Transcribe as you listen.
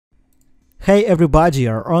Hey everybody,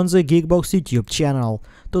 you're on the GeekBox YouTube channel.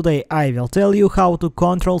 Today I will tell you how to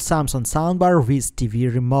control Samsung soundbar with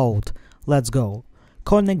TV remote. Let's go.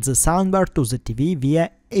 Connect the soundbar to the TV via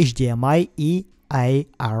HDMI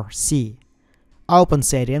earc. Open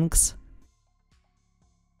Settings.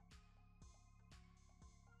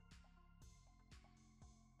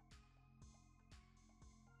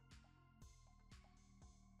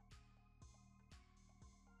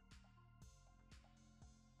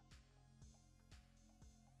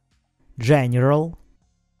 General.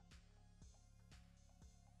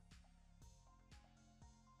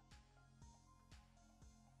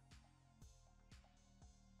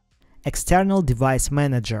 External Device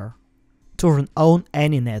Manager. Turn on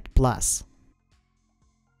anynet plus.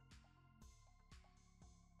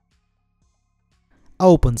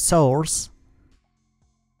 Open Source.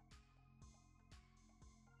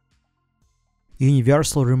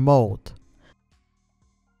 Universal Remote.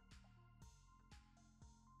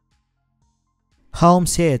 Home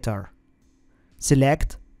Theater.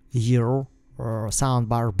 Select your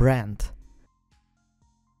soundbar brand.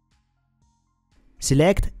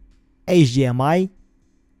 Select HDMI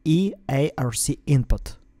earc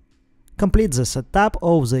input. Complete the setup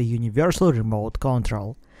of the universal remote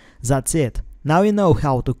control. That's it. Now you know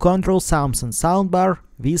how to control Samsung soundbar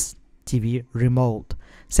with TV remote.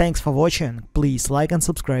 Thanks for watching. Please like and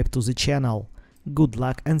subscribe to the channel. Good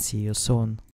luck and see you soon.